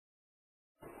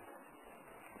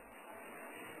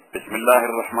بسم الله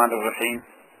الرحمن الرحيم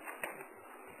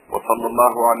وصلى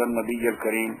الله على النبي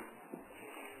الكريم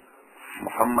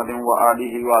محمد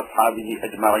وآله وأصحابه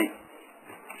أجمعين.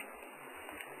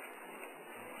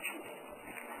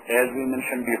 As we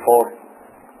mentioned before,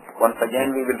 once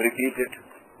again we will repeat it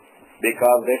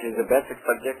because that is a basic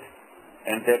subject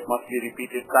and that must be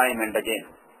repeated time and again.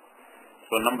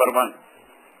 So number one,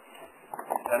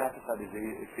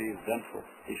 if he is done so,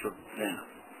 he should learn.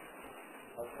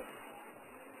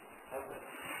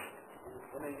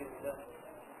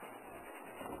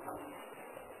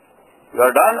 You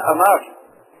are done or not?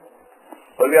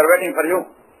 So we are waiting for you.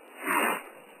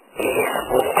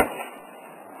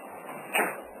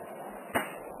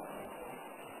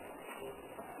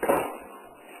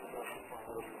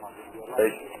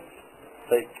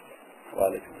 Say.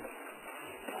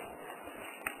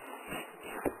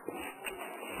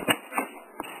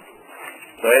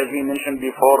 So as we mentioned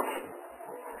before,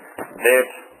 that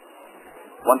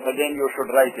once again you should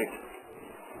write it.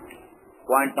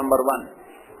 Point number one.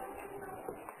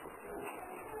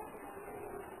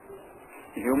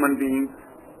 Human being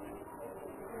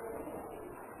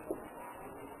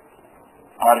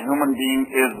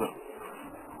is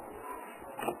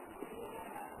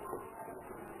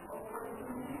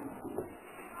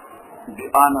the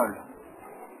honored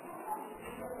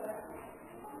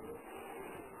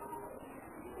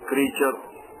creature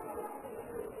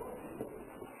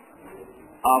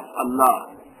of Allah.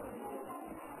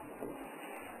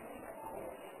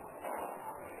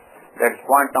 That's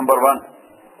point number one.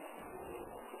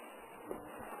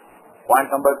 Point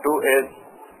number two is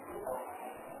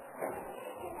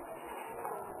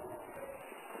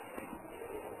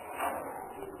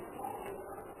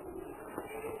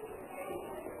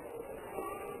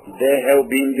they have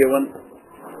been given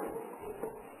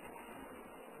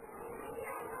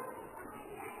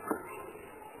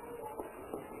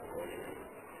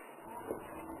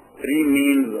three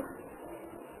means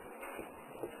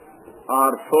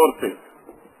or sources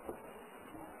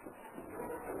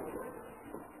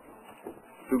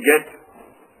to get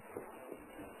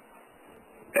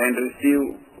and receive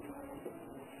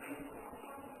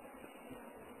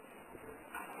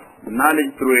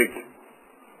knowledge through it.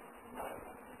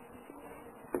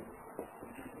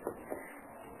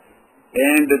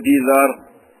 And these are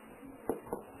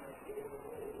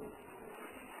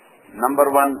number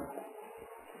one,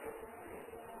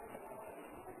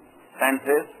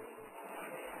 senses,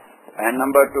 and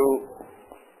number two,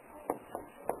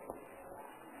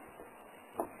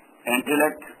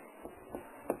 intellect,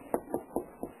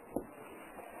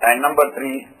 and number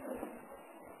three,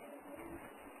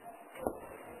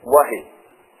 Wahi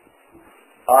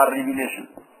or revelation.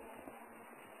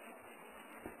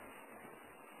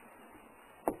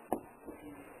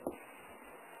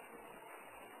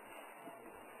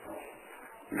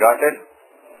 Got it?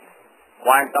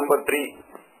 Point number three.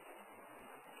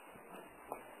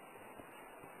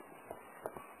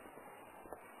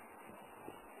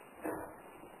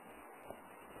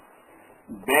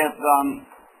 Based on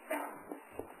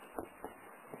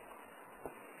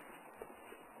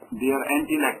their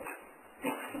intellect,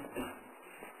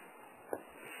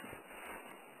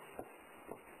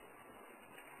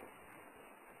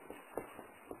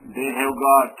 they have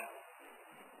got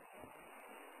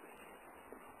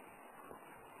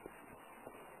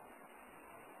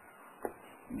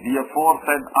the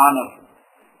aforesaid honor.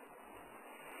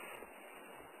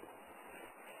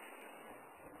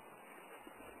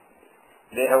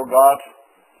 They have got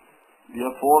the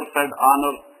aforesaid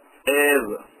honor as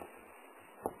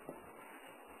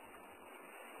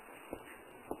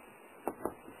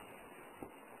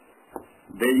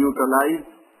they utilize,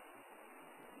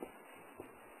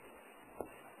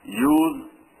 use,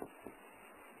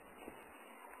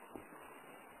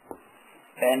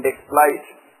 and exploit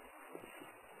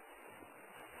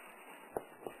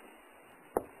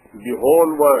the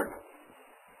whole world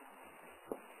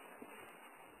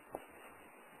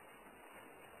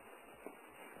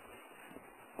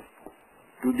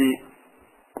to the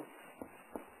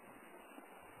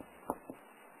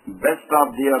best of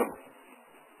their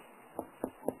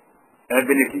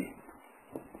ability.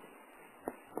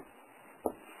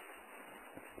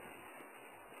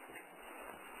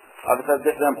 Officer,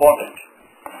 this is important.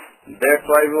 That's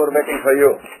why we were waiting for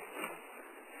you.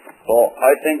 So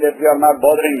I think that we are not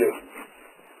bothering you.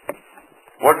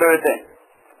 What do you think?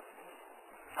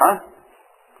 Huh?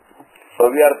 So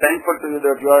we are thankful to you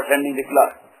that you are attending the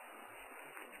class.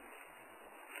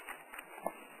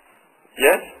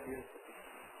 Yes?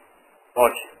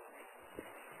 Okay.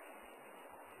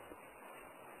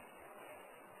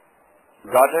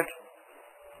 Got it?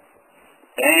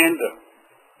 And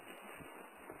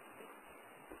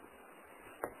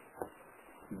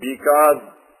because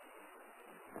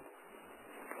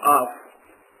of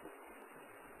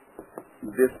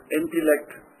this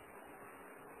intellect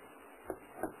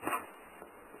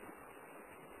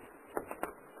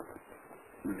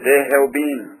they have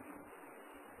been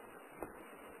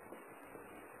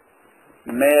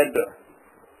made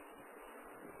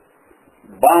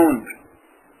bound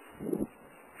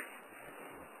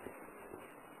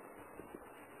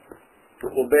to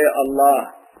obey Allah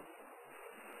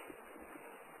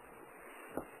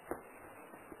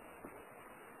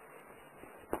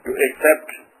to accept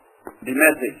the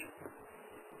message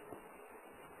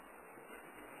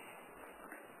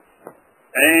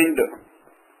and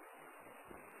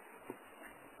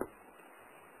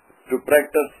to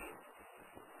practice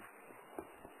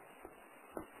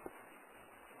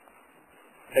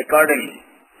accordingly.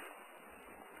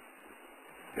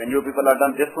 When you people have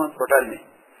done this one, so tell me.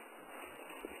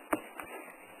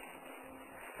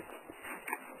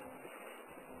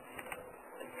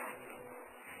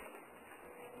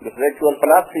 This is actual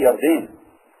philosophy of deen.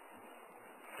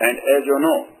 And as you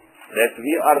know, that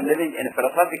we are living in a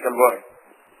philosophical world,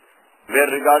 where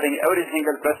regarding every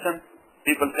single question,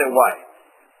 people say why.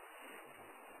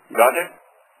 Got it?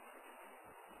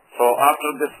 So after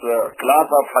this class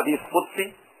of Hadith al Qudsi,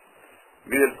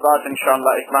 we will start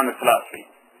inshallah Islamic philosophy.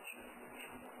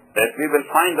 That we will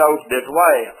find out that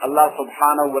why Allah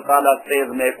subhanahu wa ta'ala says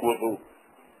make wudu.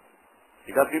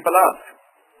 Because people ask,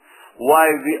 why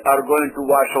we are going to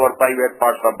wash our private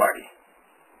parts of body.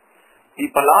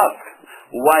 People ask,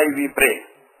 why we pray.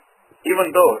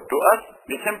 Even though to us,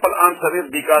 the simple answer is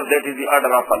because that is the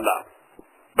order of Allah.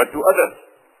 But to others,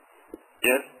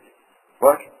 yes,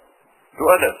 what? To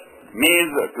others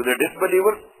means to the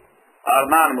disbelievers or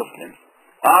non-Muslims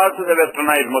or to the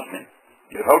westernized Muslims.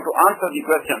 You have to answer the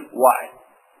question, why?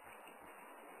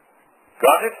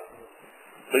 Got it?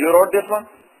 So you wrote this one?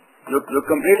 You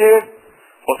completed it?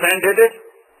 Hussain did it?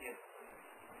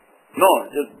 No,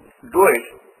 just do it.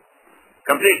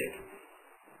 Complete it.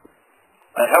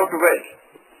 I have to wait.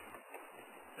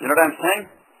 You know what I'm saying?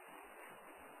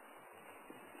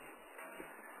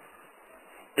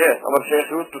 Yes, our Shaykh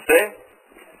used to say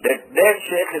that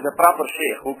Shaykh is a proper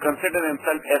Shaykh who considers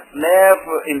himself a slave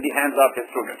in the hands of his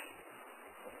students.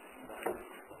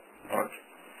 Okay.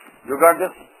 You got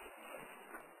this?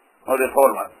 Oh, this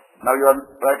whole one. Now you are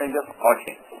writing this?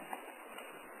 Okay.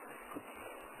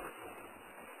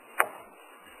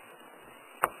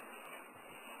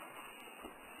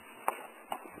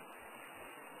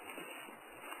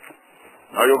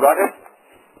 Now you got it?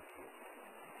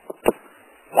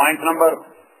 Point number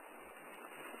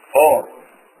 4.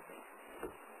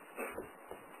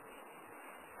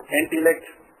 Intellect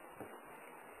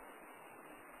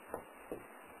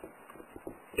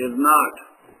is not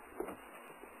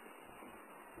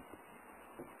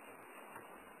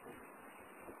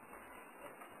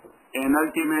an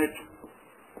ultimate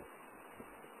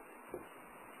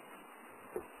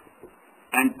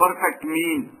and perfect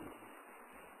means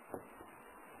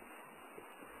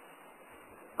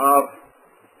of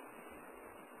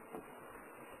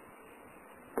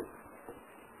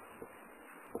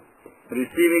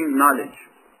receiving knowledge.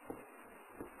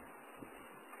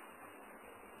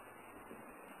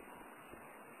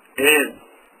 Is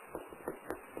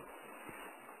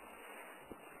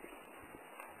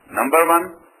number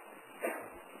 1,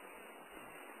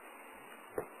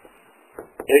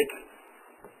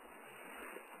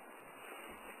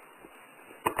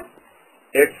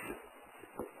 its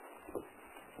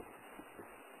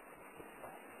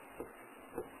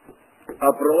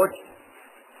approach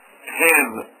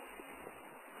has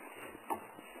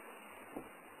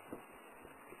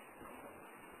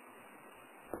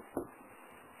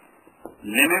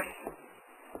limits.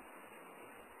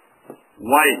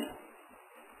 Why?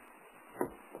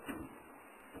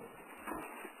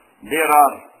 There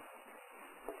are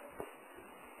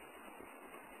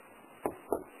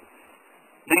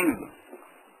things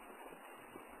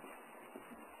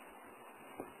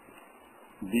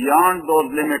beyond those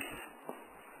limits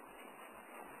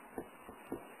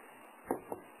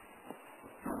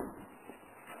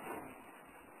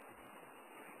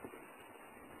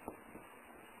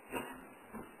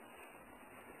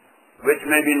which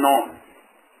may be known.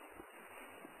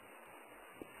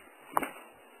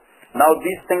 Now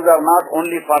these things are not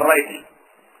only for writing,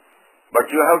 but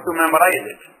you have to memorize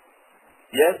it.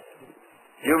 Yes?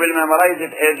 You will memorize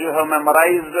it as you have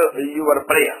memorized your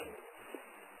prayer.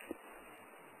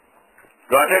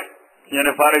 Got it?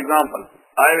 For example,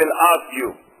 I will ask you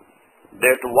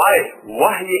that why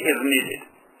Wahi is needed.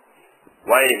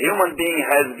 Why a human being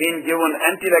has been given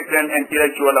intellect and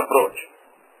intellectual approach.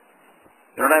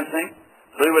 You know what I'm saying?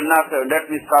 So So you will not say, let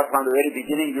me start from the very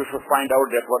beginning, you should find out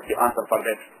that what's the answer for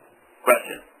that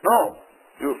question. No.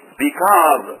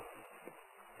 Because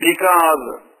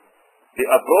the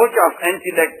approach of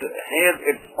intellect has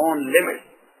its own limits,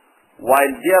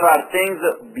 while there are things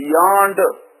beyond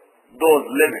those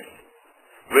limits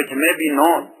which may be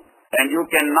known, and you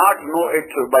cannot know it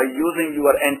by using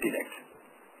your intellect.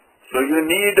 So you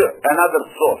need another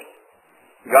source.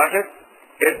 Got it?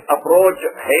 Its approach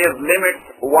has limits,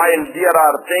 while there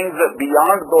are things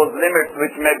beyond those limits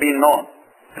which may be known.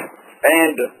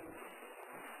 And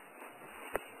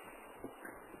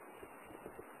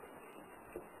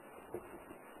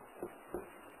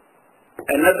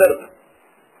another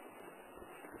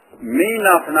mean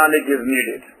of knowledge is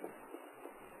needed.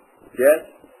 Yes?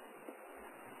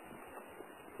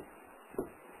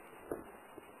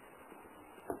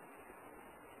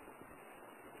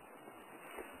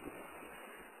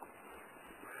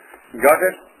 Got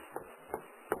it?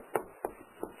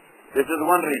 This is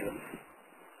one reason.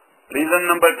 Reason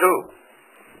number 2.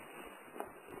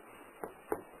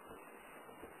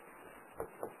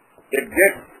 It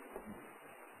gets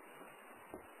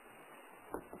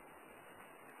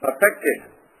affected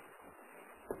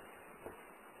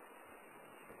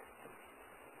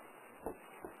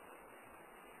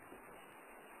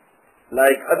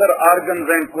like other organs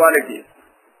and qualities.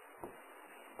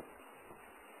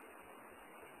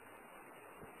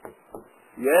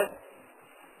 Yes?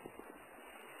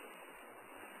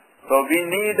 So we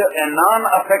need a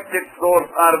non-affected source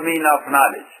or mean of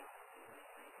knowledge.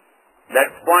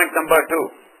 That's point number 2.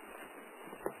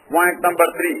 Point number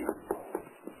 3.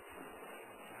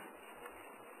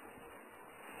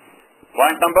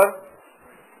 Point number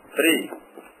 3.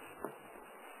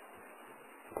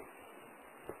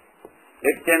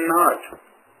 It cannot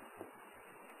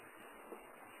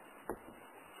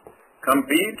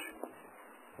compete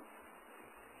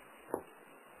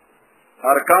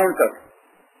or counter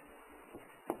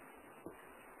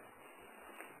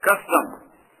custom,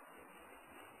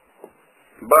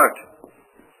 but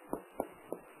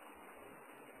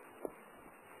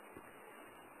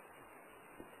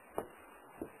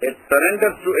it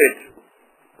surrenders to it.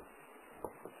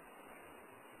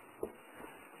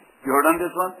 You heard on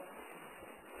this one?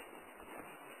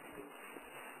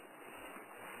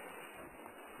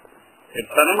 It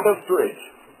surrenders to it.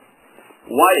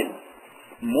 While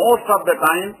most of the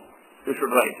time, you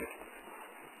should write it.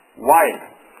 While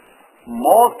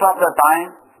most of the time,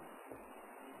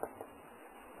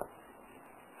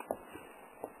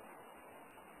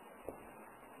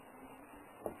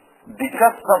 the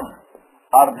custom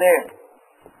or that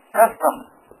custom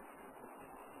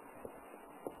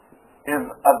is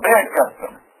a bad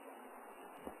custom.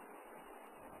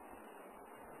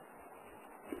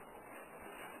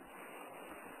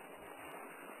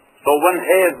 So one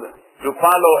has to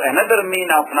follow another mean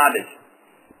of knowledge.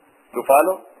 To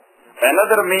follow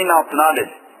another mean of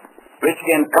knowledge which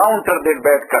can counter that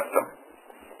bad custom.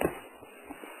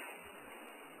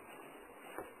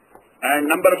 And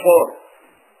number 4.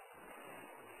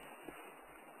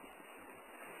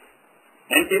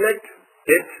 Intellect,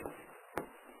 it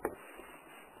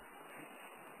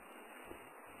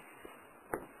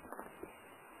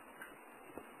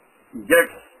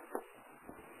gets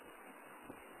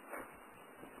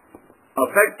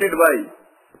affected by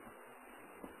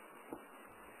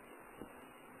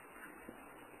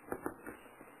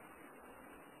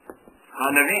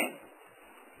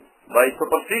by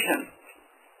superstition.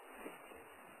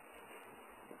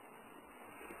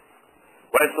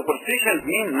 By superstition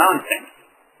means nonsense.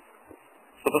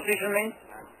 Superstition means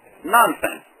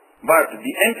nonsense. But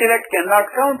the intellect cannot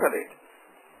counter it.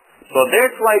 So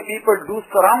that's why people do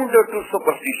surrender to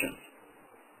superstition.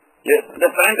 Yes, they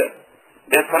surrender.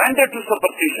 They surrender to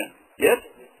superstition. Yes?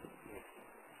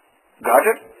 Got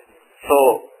it? So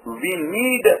we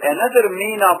need another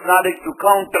mean of knowledge to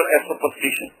counter a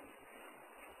superstition.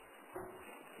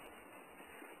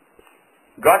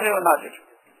 Got it or not it?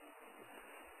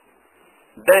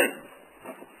 Then,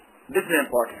 this is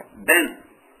important. Then,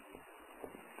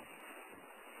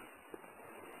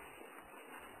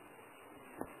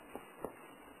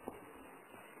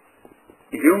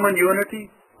 human unity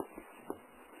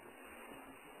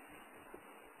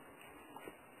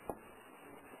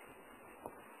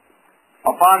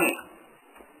upon it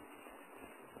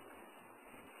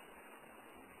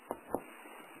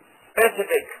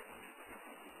specific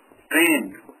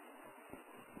trained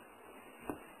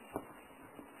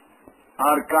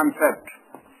or concept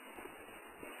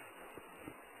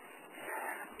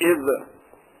is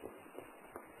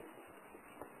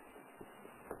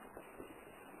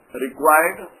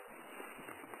required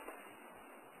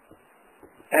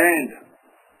And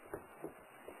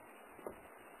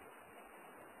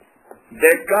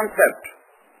that concept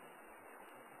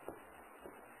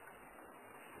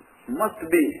must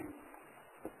be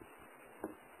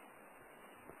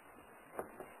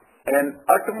an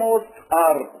utmost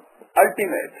or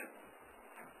ultimate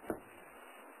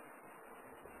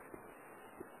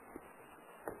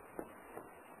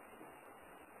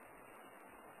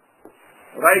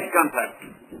right concept.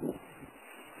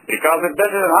 Because if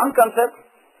that is a wrong concept,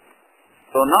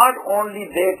 so not only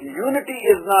that unity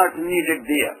is not needed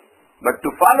there, but to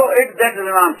follow it, that is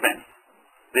nonsense.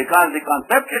 Because the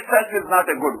concept itself is not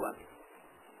a good one.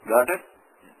 Got it?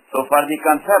 So for the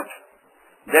concept,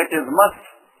 that is must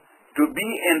to be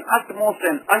an utmost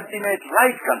and ultimate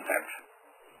right concept.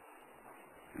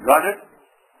 Got it?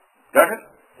 Got it?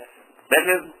 That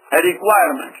is a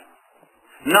requirement.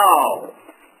 Now,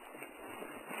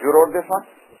 you wrote this one?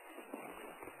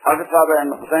 Hazrat Sahib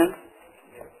and Hussain?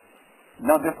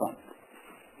 No, this one.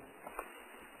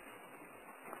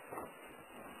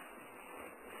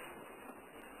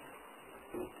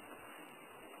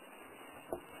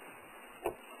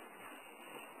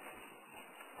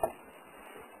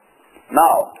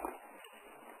 Now,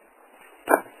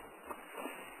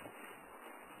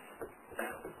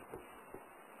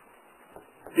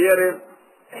 here is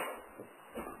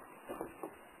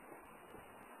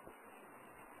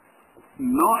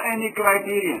no any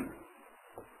criterion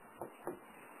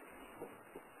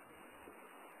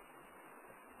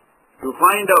to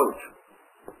find out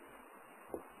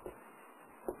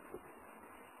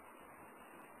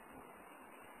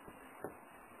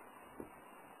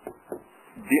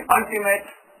the ultimate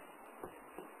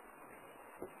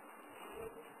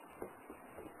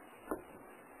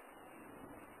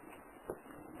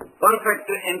perfect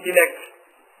intellect,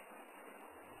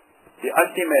 the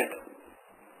ultimate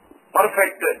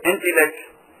perfect intellect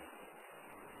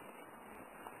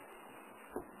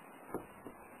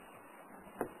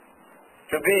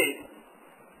to be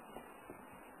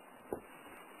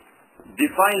the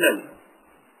final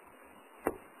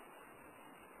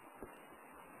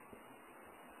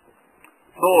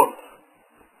source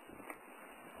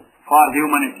for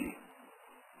humanity.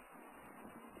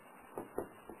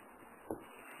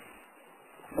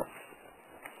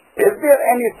 Is there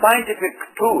any scientific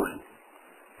tool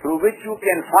through which you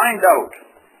can find out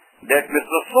that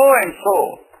Mr. So-and-so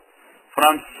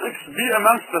from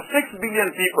amongst the 6 billion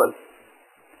people,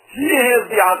 he has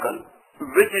the aql,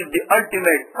 which is the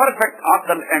ultimate perfect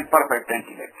aql and perfect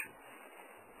intellect?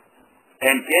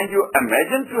 And can you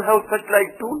imagine to have such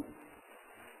like tool?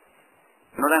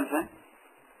 You know what I'm saying?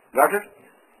 Got it?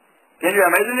 Can you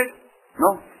imagine it? No.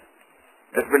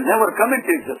 It will never come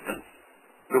into existence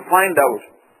to find out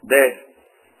that,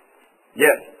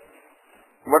 yes,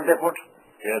 what they put?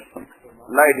 Yes,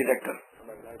 lie detector.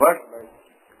 What?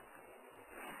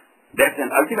 That's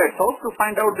an ultimate source to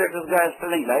find out that this guy is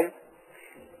telling lies?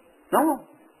 No.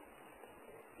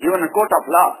 Even in court of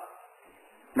law,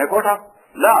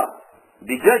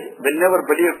 the judge will never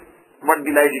believe what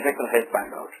the lie detector has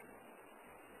found out.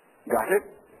 Got it?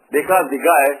 Because the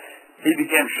guy, he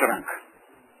became shrunk.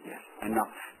 Yes,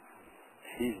 enough.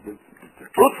 He's the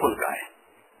truthful guy.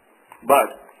 But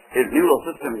his neural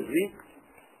system is weak.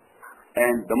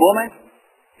 And the moment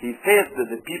he faced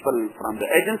the people from the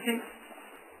agency,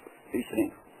 he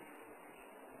shrinks.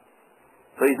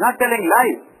 So he's not telling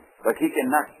lies, but he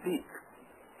cannot speak.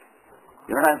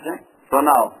 You know what I'm saying? So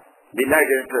now, the lie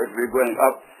detector will be going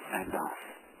up and down.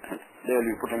 And they will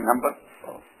be putting numbers.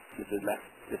 Oh, this is left.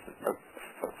 This is up.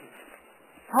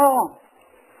 Oh,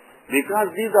 because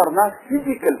these are not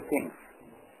physical things.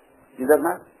 These are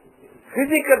not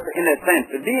physical in a sense.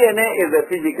 DNA is a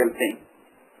physical thing.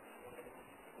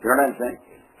 You know what I'm saying?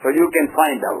 So you can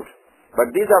find out.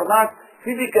 But these are not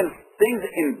physical things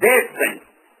in that sense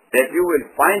that you will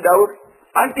find out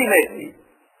ultimately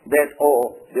that,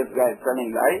 oh, this guy is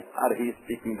telling lie or he is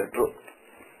speaking the truth.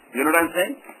 You know what I'm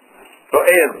saying? So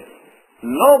as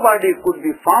nobody could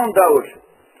be found out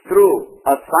through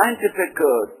a scientific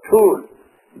tool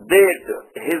that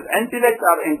his intellect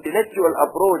or intellectual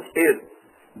approach is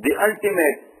the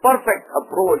ultimate perfect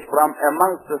approach from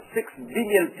amongst the 6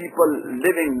 billion people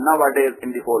living nowadays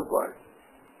in the whole world.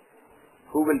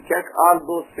 Who will check all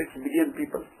those 6 billion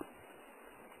people?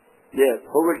 Yes,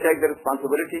 who will take the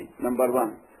responsibility? Number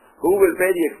one. Who will pay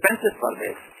the expenses for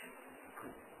this?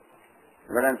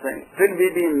 What I'm saying? Still we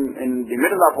be in the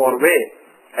middle of our way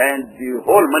and the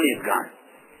whole money is gone.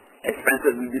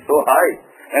 Expenses will be so high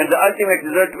and the ultimate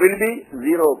result will be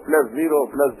 0 plus 0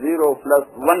 plus 0 plus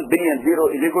 1 billion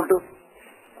 0 is equal to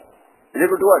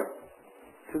what?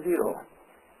 To 0.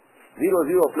 0,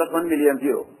 0 plus 1 million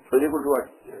 0. So is equal to what?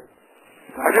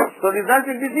 Got it? So the result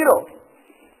will be 0.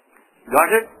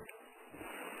 Got it?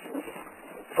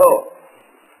 So,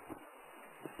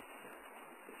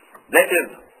 that is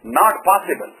not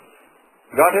possible.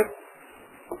 Got it?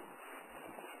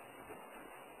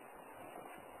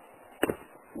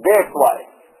 That's why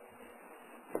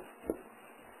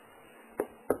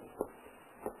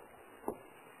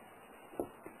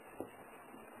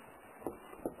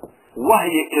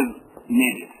Wahi is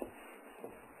needed.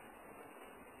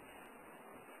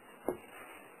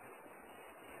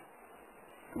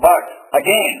 But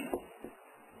again,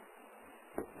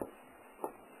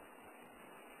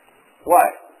 why?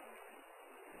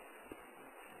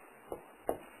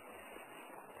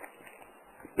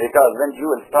 Because when you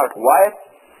will start why,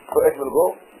 so it will go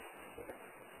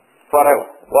forever.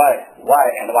 Why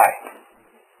and why.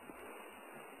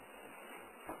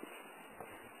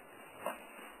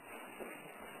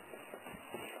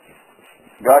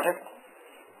 Got it?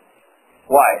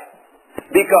 Why?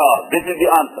 Because this is the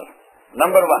answer.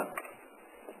 Number 1.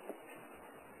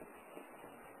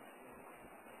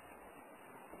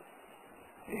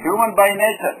 Human by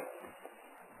nature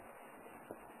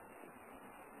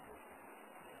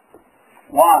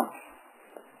wants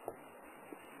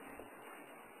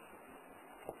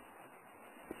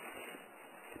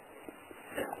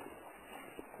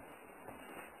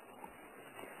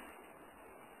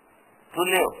to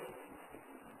live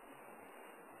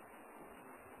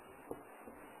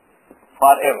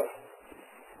forever,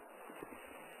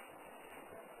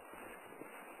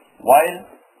 while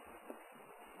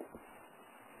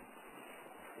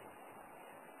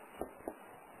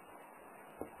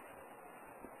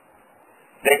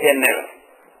they can never.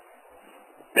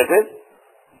 That is,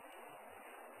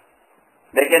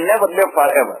 they can never live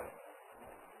forever,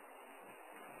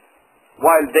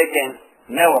 while they can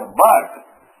never but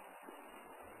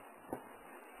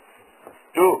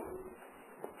to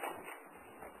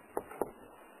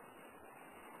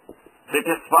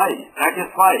satisfy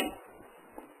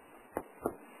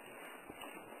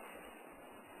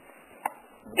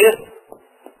this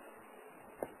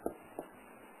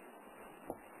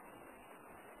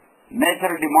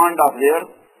natural demand of theirs,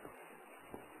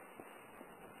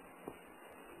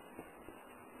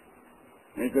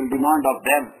 natural demand of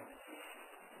them,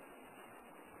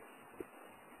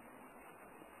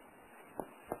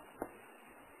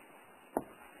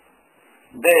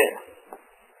 they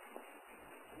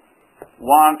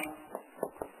want,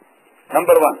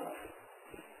 number 1,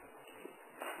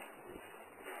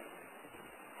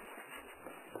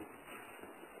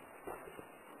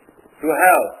 to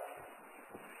have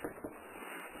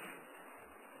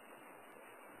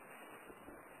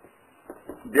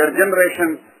their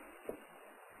generation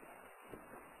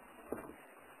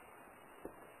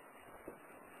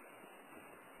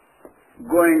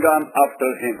going on after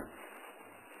him.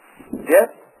 Yes?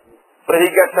 So he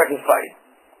gets satisfied.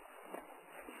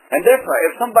 And that's why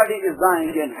if somebody is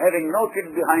dying and having no kids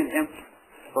behind him,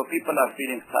 so people are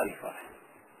feeling sorry for him.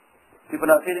 People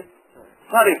are feeling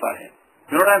sorry for him.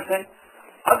 You know what I'm saying?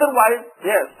 Otherwise,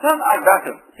 yes, son or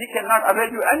daughter, he cannot avail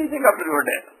you anything after your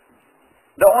death.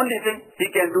 The only thing he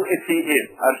can do if he is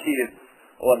or she is,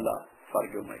 oh Allah,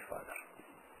 forgive my father.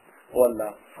 Oh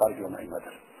Allah, forgive my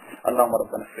mother. Allahumma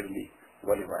rabbana firli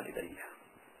wa li walidayya.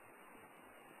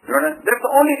 You know, that's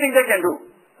the only thing they can do.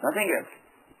 Nothing else.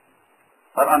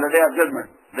 Or on the day of judgment,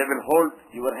 they will hold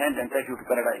your hand and take you to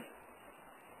paradise.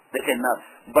 They cannot.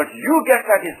 But you get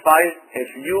satisfied if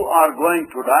you are going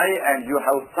to die and you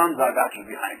have sons or daughters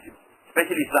behind you.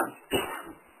 Especially sons.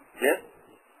 Yes?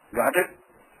 Got it?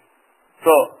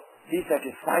 So, he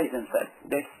satisfies himself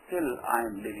that still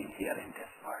I am living here in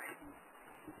this world.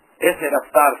 ऐसे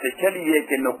रफ्तार से चलिए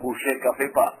कि नकूशे का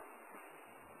FIFA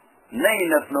नई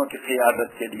नस्लों की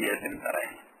क़ियादत के लिए जिंदा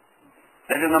रहे.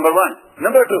 That is number 1.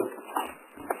 Number 2.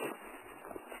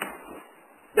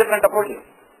 Different approaches.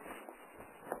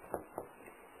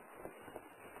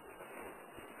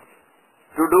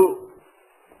 To do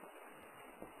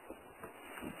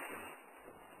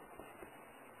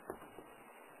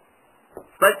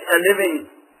such a living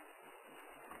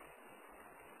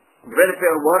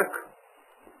welfare work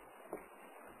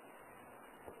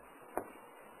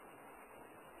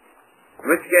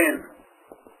which can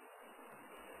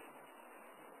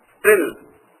still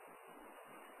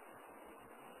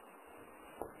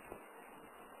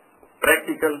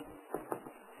practical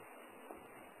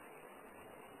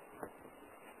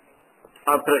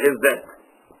after his death,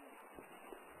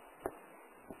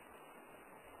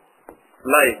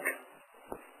 like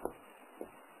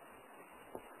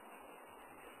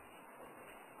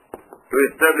to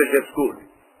establish a school,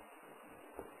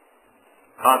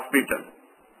 hospital,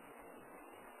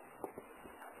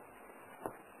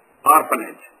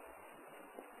 orphanage.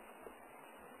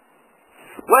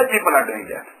 Why people are doing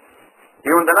that?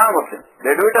 Even the non-Muslims,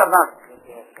 they do it or not?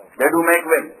 They do make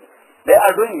well. They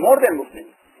are doing more than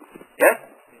Muslims. Yes?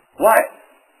 Why?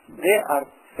 They are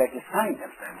satisfying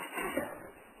themselves.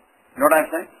 You know what I'm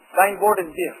saying? Signboard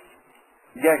is there.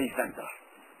 Getty Center.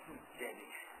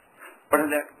 What is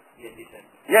that?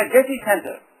 Yeah, Getty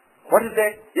Center. What is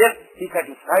that? Yes, he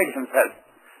satisfied himself.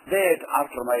 That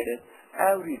after my death,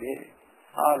 every day,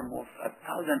 almost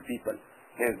 1,000 people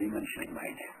have been mentioning my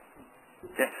name.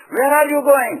 Yes. Where are you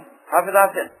going? Hafiz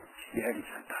Hassan. Getty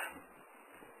Center.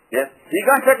 Yes, he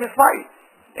got satisfied.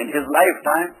 In his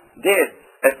lifetime, there,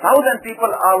 1,000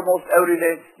 people almost every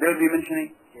day, they will be mentioning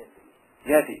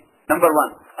Getty. Number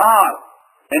one. Or,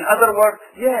 in other words,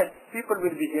 yes, people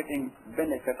will be getting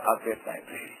benefit of their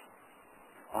library,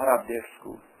 or of their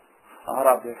school, or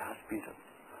of their hospital,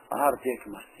 or that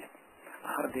masjid,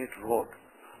 or that road,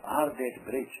 or that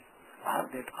bridge, or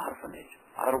that orphanage,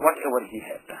 or whatever he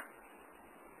has done.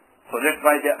 So that's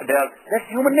why that's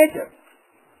human nature.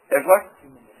 That's what?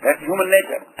 That's human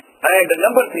nature. And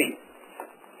number three,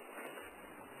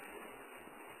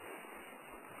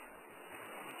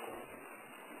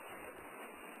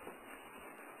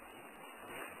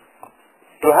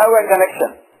 to have a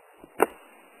connection.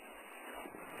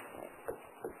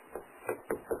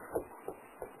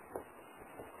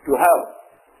 To have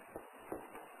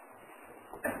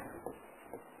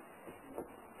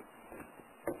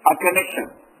a connection.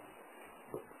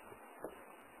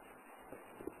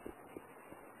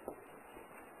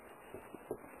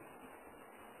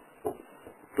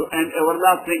 To an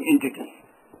everlasting entity.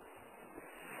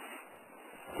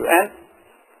 To an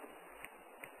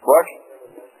what?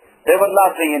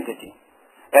 Everlasting entity.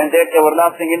 And that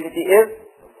everlasting entity is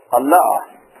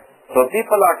Allah. So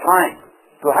people are trying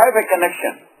to have a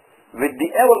connection with the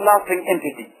everlasting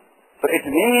entity. So it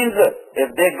means if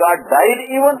they got died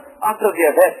even after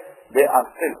their death, they are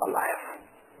still alive.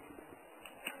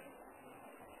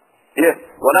 Yes.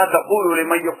 وَلَا تَقُولُوا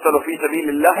لِمَنْ يُقْتَلُ فِي سَبِيلِ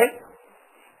اللَّهِ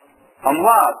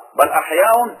أَمْوَاتٌ بَلْ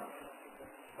أَحْيَاءٌ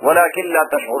وَلَكِنْ لَا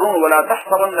تَشْعُرُونَ وَلَا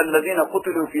تَحْسَبَنَّ الَّذِينَ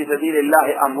قُتِلُوا فِي سَبِيلِ اللَّهِ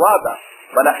أَمْوَاتًا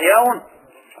بَلْ أَحْيَاءٌ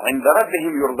عِنْدَ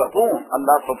رَبِّهِمْ يُرْزَقُونَ.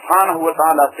 Allah subhanahu wa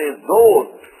ta'ala says those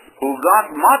who got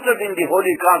martyred in the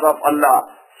holy cause of Allah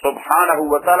subhanahu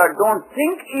wa ta'ala don't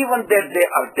think even that they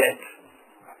are dead.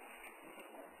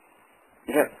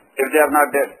 Yes, if they are not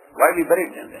dead, why we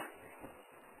buried them then?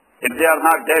 If they are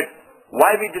not dead,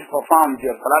 why we just performed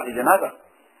their salat janazah?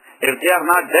 If they are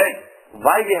not dead,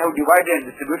 why we have divided and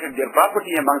distributed their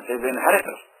property amongst his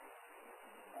inheritors?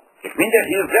 It means that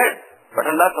he is dead. But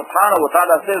Allah subhanahu wa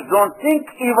ta'ala says, don't think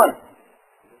even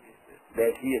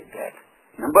that he is dead.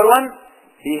 Number one,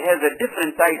 he has a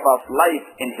different type of life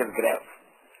in his grave.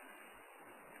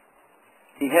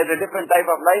 He has a different type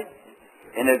of life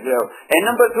in his grave. And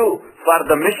number two, for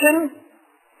the mission,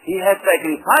 he has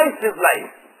sacrificed his life.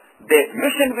 That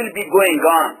mission will be going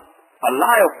on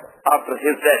alive after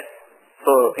his death.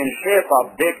 So in shape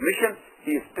of that mission,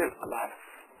 he is still alive.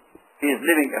 He is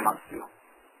living amongst you.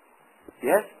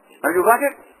 Yes? Have you got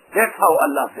it? That's how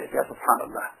Allah says. Ya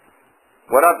subhanallah.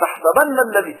 وَلَا تَحْسَبَنَّ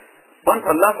الَّذِي. Once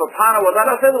Allah subhanahu wa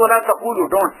ta'ala says, وَلَا تَقُولُوا,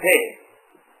 don't say.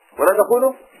 وَلَا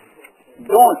تَقُولُوا,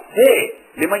 don't say.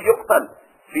 لِمَنْ يُقْتَلْ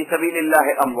فِي سَبِيلِ اللَّهِ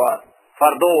أَمْوَاتٌ.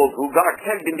 For those who got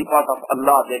killed in the path of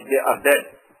Allah, that they are dead.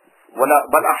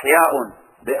 بَلْ أَحْيَاءٌ.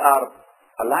 They are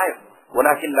alive.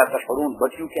 وَلَكِنْ لَا تَشْعُرُونَ.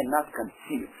 But you cannot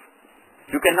conceive.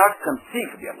 You cannot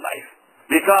conceive their life.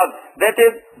 Because that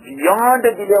is beyond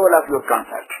the level of your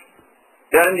concept.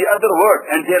 They are in the other world,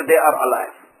 and there they are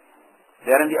alive.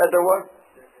 They are in the other world,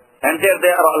 and there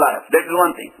they are alive. That is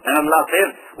one thing. And Allah says,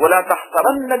 وَلَا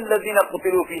تَحْسَبَنَّ الَّذِينَ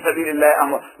قُتِلُوا فِي سَبِيلِ اللَّهِ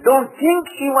أَمْوَاتٌ. Don't think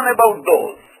even about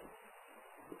those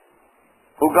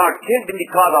who got killed in the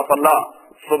cause of Allah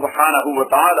subhanahu wa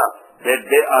ta'ala, that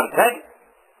they are dead,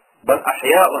 but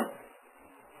أحياء.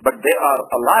 But they are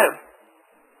alive.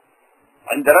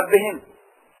 عند ربهم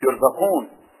يرزقون.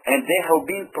 And they have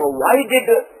been provided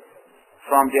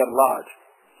from their Lord.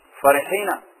 فرحين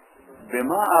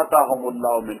بما آتاهم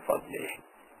الله من فضله.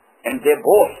 And they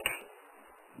boast,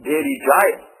 they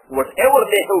rejoice, whatever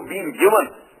they have been given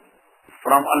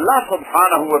from Allah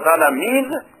subhanahu wa ta'ala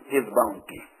means His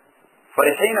bounty.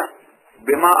 فرحين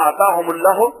بما آتاهم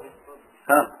الله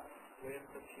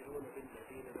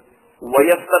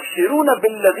وَيَسْتَبْشِرُونَ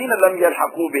بِالَّذِينَ لَمْ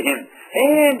يَلْحَقُوا بِهِمْ.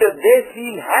 And they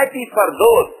feel happy for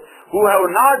those who have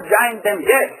not joined them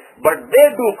yet, but they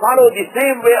do follow the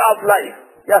same way of life.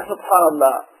 Ya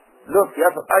subhanallah. Look,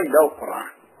 I love Quran.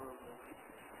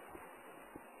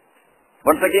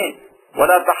 Once again,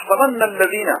 وَلَا تَحْسَبَنَّ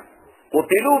الَّذِينَ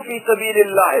قُتِلُوا فِي سَبِيلِ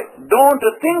اللَّهِ. Don't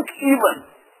think even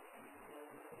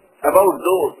about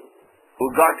those who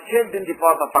got killed in the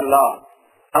path of Allah.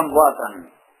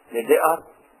 أَمْوَاتًا. They are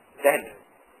dead.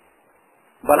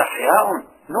 بَلْ أَحْيَاءٌ.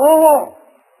 No.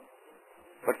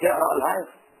 But they are alive.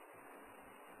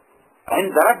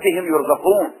 عند ربهم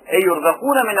يرزقون. أي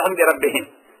يرزقون من عند ربهم.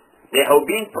 They have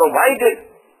been provided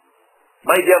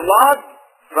by their Lord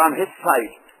from His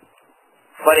side.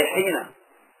 فرحين.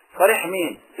 فرح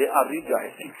means they are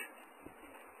rejoicing.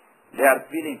 They are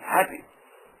feeling happy.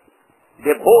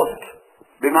 They boast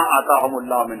بما آتاهم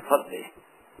الله من فضله,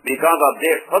 because of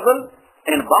their fazl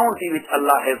and bounty which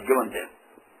Allah has given them.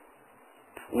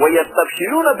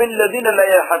 ويستبشرون بالذين لا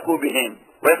يلحقوا بهم.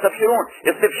 ويستبشرون.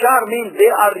 Istibshar means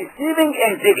they are receiving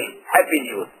and giving happy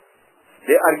news.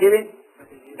 They are giving,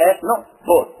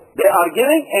 both. They are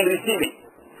giving and receiving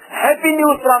happy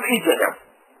news from each other.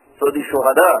 So the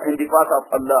shuhada in the path of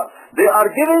Allah, they are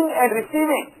giving and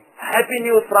receiving happy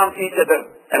news from each other.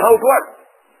 About what?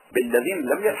 بِالَّذِينَ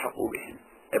لَمْ يَلْحَقُوا بِهِمْ.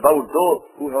 About those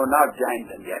who have not joined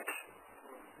them yet.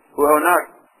 Who have not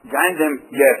joined them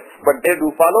yet, but they do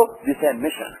follow the same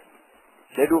mission.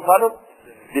 They do follow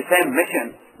the same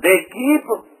mission. They keep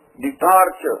the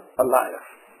torch alive.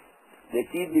 They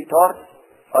keep the torch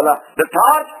alive. The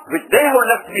torch which they have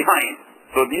left behind.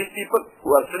 So these people who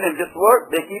are still in this world,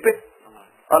 they keep it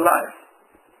alive.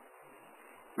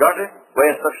 Got it?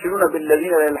 وَيَسْتَبْشِرُونَ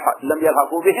بِالَّذِينَ لَمْ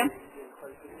يَلْحَقُوا بِهِمْ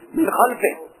مِنْ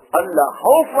خَلْفِهِمْ أَلَّا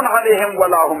خَوْفٌ عَلَيْهِمْ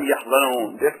وَلَا هُمْ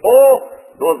يَحْزَنُونَ. That, oh,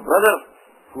 those brothers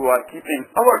who are keeping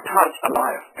our torch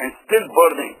alive and still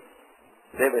burning,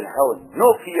 they will have no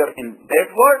fear in that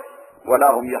world,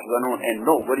 وَلَا هُمْ يَحْزَنُونَ, and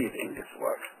no worries in this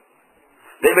world.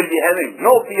 They will be having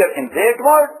no fear in that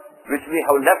world which we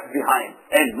have left behind,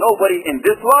 and no worry in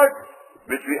this world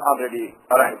which we already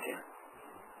arrived in.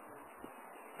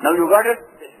 Now you got it?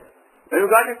 Now you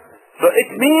got it? So it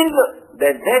means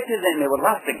that that is an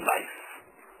everlasting life.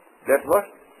 That's what?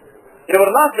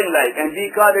 Everlasting life, and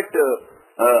we call it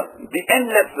the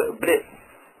endless bliss.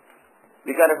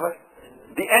 We call it what?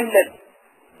 The endless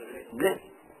bliss.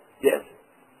 Yes.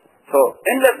 So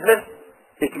endless bliss,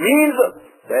 it means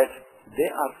that they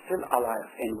are still alive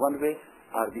in one way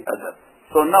or the other.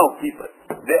 So now people,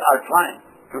 they are trying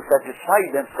to satisfy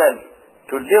themselves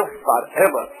to live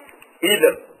forever,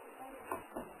 either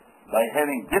by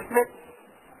having this myth,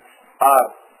 or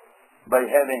by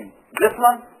having this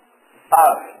one,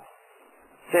 or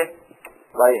say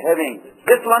by having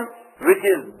this one which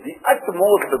is the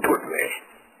utmost good way.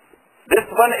 This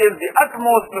one is the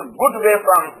utmost good way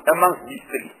from amongst these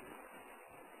three.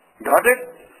 Got it?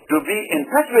 To be in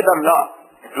touch with Allah,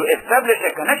 to establish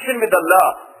a connection with Allah.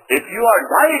 If you are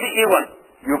died even,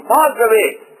 you pass away,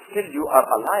 still you are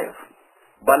alive.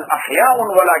 بل أحياء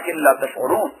ولكن لا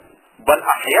تشعرون. بل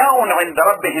أحياء عند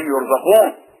ربهم يرزقون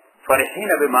فرحين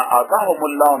بما آتاهم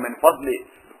الله من فضله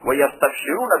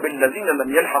ويستبشرون بالذين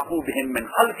لم يلحقوا بهم من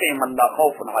خلفهم ألا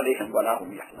خوف عليهم ولا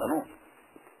هم يحزنون.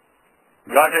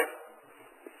 Got it?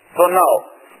 So now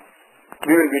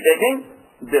we will be taking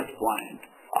this point.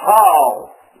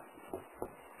 How?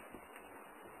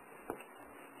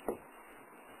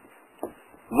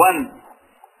 One.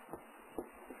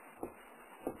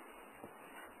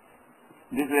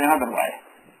 This is another way.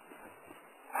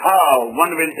 How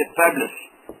one will establish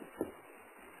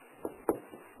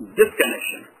this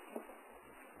connection.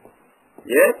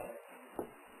 Yes?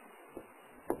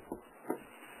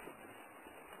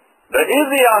 The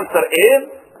easy answer is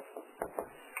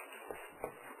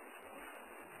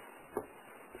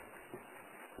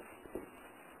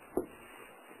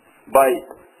by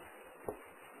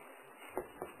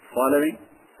following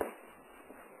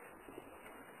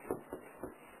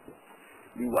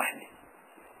the Wahi.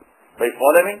 By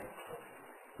following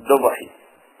the Wahi.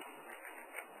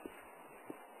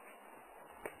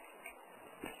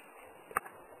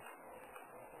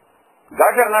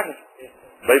 Got it or not?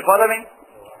 By following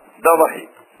the Wahi.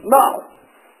 Now,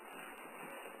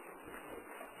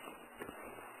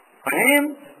 him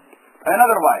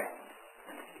another way.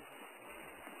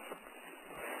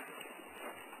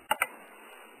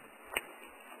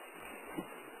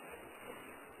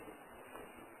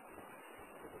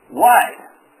 Why?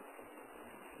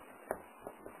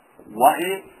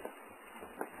 Wahi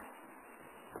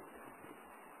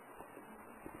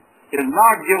is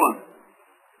not given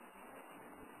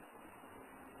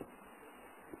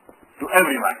to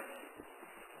everyone.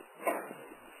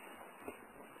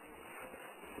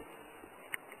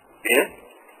 Yes?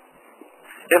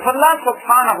 If Allah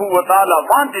subhanahu wa ta'ala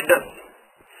wanted us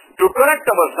to correct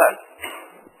ourselves,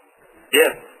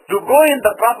 yes, to go in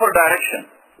the proper direction,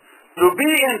 to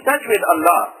be in touch with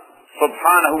Allah,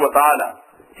 subhanahu wa ta'ala,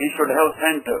 He should have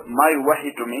sent my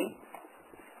Wahi to me,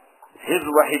 His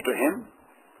Wahi to him,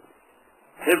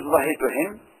 His Wahi to him,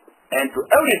 and to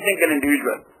every single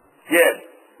individual. Yes,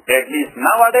 at least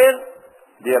nowadays,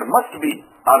 there must be,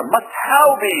 or must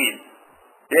have been,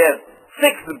 yes,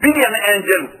 6 billion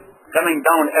angels coming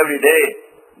down every day,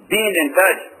 being in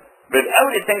touch with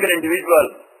every single individual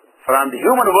from the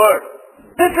human world.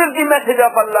 This is the message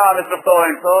of Allah, Mr.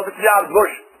 So-and-so, Mr. George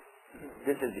Bush.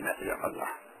 This is the message of Allah.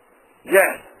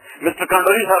 Yes, Mr.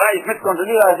 Condoleezza Rice, Mr.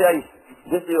 Condoleezza Rice,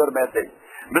 this is your message.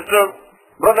 Mr.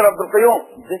 Brother Abdul Qayyum,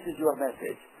 this is your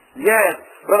message. Yes,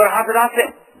 Brother Hafid Asim,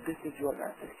 this is your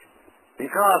message.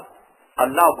 Because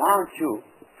Allah wants you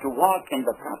to walk in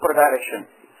the proper direction,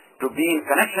 to be in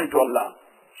connection to Allah.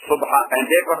 And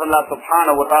that's what Allah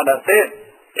subhanahu wa ta'ala says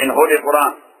in Holy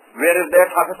Quran. Where is that,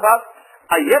 Hafiz Sahib?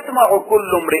 أَيَّتْمَعُ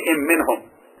كُلُّ امْرِئٍ مِّنْهُمْ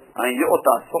أَنْ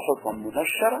يُؤْتَى صُحُفًا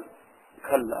مُنَشَّرًا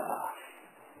كَلَّا.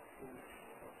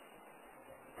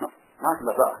 No, not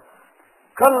لَذَا.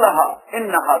 كَلَّهَا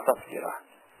إِنَّهَا تَفْسِيرًا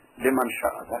لِمَنْ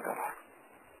شَاءَ ذَكَرَهَا.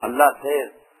 Allah says,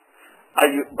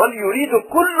 بَلْ يُرِيدُ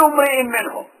كُلُّ امْرِئٍ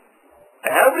مِّنْهُمْ.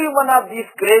 Every one of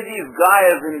these crazy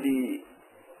guys in the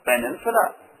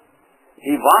peninsula,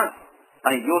 he wants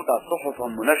أن يؤتى صحفا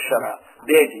منشرة,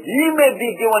 that he may be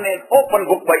given an open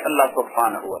book by Allah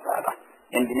subhanahu wa ta'ala,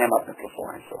 in the name of Mr.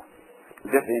 So-and-so.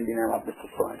 This in the name of Mr.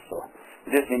 So-and-so.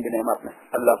 This in the name of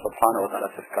Allah subhanahu wa ta'ala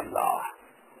says, Allah.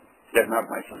 That's not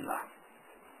my sunnah.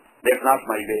 That's not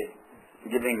my way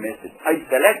giving message. I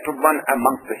select one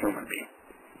amongst the human beings.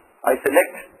 I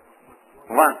select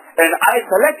one. And I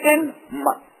select in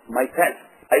myself.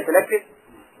 I selected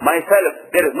myself.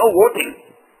 There is no voting.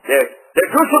 There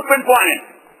you should pinpoint.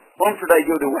 Whom should I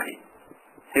give the Wahi?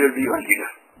 He will be your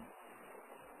leader.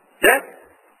 Yes?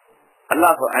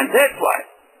 Allah, and that's why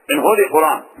in Holy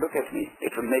Quran, look at me,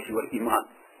 it will make your iman.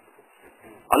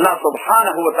 Allah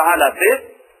subhanahu wa ta'ala says,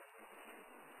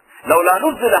 لولا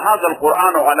نزل هذا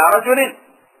القرآن على رجل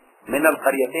من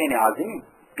القريتين عظيم.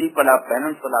 People of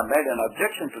Peninsula made an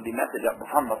objection to the message of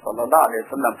Muhammad sallallahu alayhi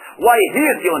wa sallam. Why he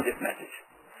is given this message?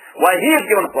 Why he is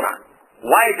given Quran?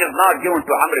 Why it is not given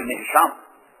to Amr ibn Hisham?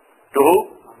 To who?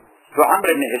 To Amr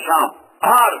ibn Hisham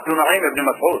or to Nu'aym ibn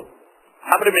Mas'ud.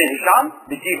 Amr ibn Hisham,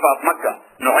 the chief of Makkah.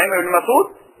 Nu'aym ibn Mas'ud,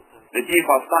 the chief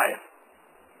of Taif.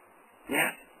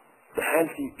 Yes, the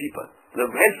healthy people, the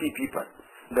wealthy people,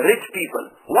 the rich people.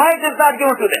 Why it is not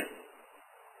given to them?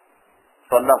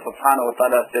 So Allah subhanahu wa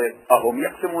ta'ala says, أَهُمْ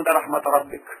يَقْسِمُونَ رَحْمَةَ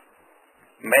رَبِّكَ.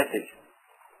 Message,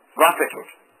 prophethood,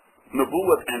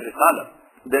 nubuwwat and risalah.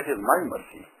 That is my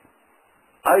mercy.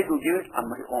 I do give it on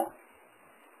my own.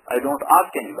 I don't ask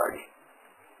anybody.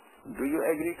 Do you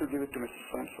agree to give it to Mr.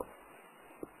 So-and-so?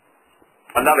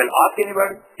 Allah will ask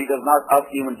anybody. He does not ask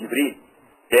even Jibreel.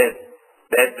 Yes.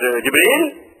 That Jibreel,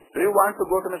 do you want to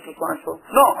go to Mr. So-and-so?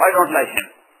 No, I don't like him.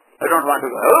 I don't want to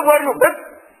go. Oh, where are you?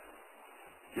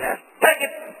 Yes, take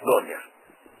it. Go there.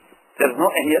 There is no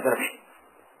any other way.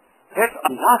 That's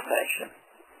Allah's selection.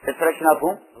 The selection of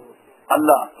whom?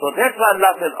 Allah. So that's why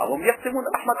Allah says, أَهُمْ يَقْسِمُونَ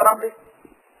رَحْمَةَ رَبِّكَ.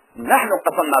 نحن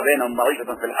قسمنا بينهم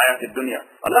معيشة في الحياة الدنيا.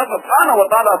 Allah subhanahu wa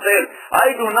ta'ala says, I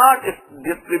do not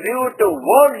distribute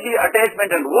worldly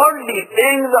attachment and worldly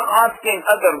things asking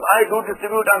others. I do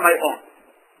distribute on my own.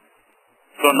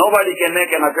 So nobody can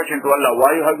make an objection to Allah.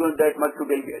 Why you have given that much to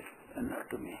Bill Gates? And not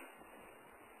to me.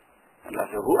 Allah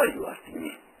says, who are you asking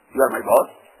me? You are my boss?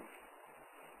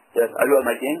 Yes. Are you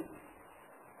my king?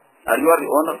 Are you the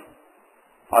owner?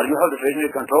 Or you have the treasury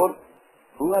control?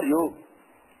 Who are you?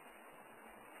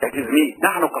 That is me.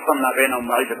 نحن قسمنا بينهم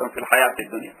معيشة في الحياة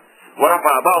الدنيا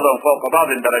ورفع بعضهم فوق بعض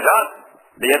درجات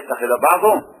ليتخذ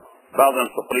بعضهم بعضا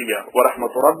سخريا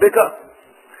ورحمة ربك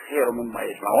خير مما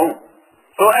يجمعون.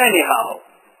 So anyhow,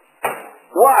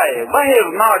 why is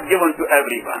not given to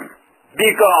everyone?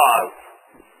 Because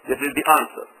this is the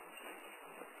answer.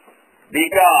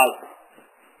 Because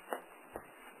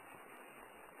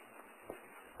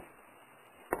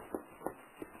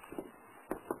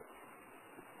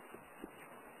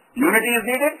unity is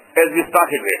needed, as we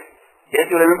started with. Yes,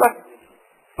 you remember?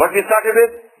 What we started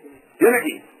with?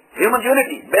 Unity. Human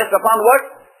unity. Based upon what?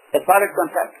 A solid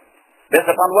concept. Based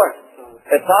upon what?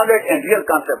 A solid and real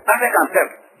concept. Not a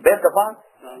concept. Based upon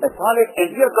a solid and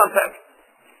real concept.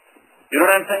 You know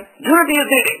what I'm saying? Unity is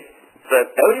needed. So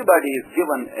everybody is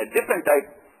given a different type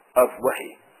of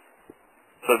wahi.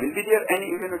 So will be there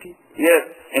any unity? Yes.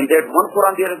 In that one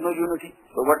Quran there is no unity.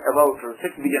 So what about 6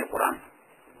 billion Quran?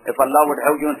 If Allah would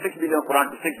have given 6 billion Quran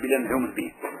to 6 billion human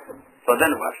beings, so then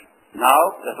what? Now,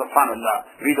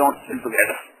 subhanallah, we don't sit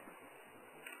together.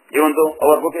 Even though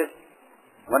our book is,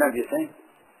 what am I saying?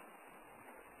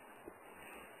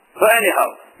 So anyhow,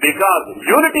 Because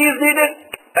unity is needed,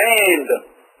 and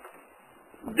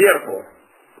therefore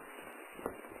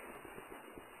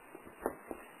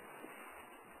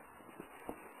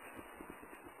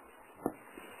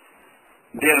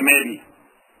there may be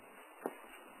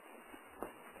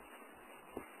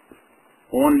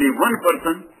only one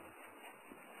person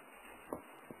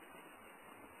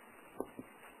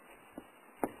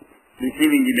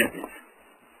receiving the message.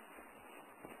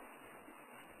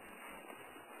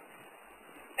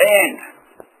 And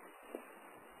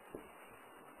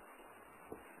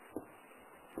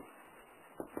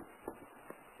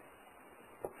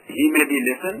he may be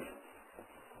listened,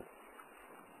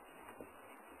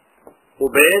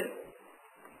 obeyed,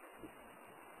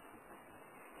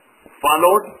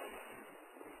 followed,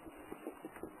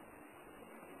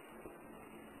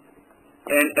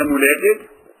 and emulated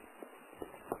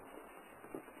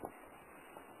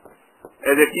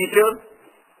as a teacher,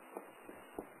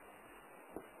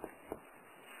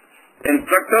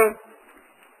 instructor,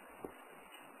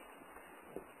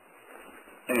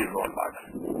 and role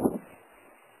model.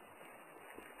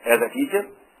 As a teacher,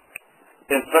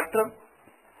 instructor,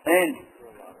 and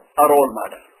a role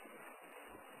model.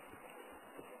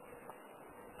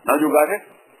 Now you got it?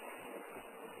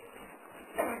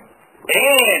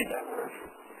 And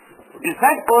the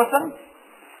third person,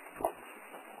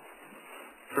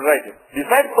 write it. The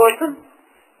third person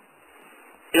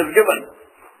is given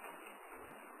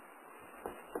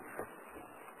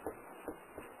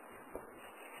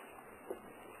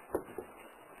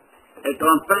a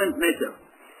transparent nature.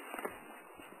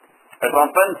 A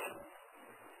transparent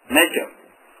nature.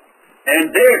 And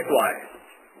that's why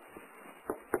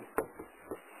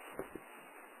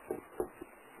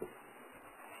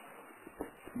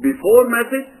before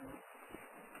message,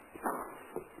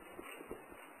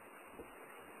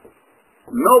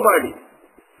 nobody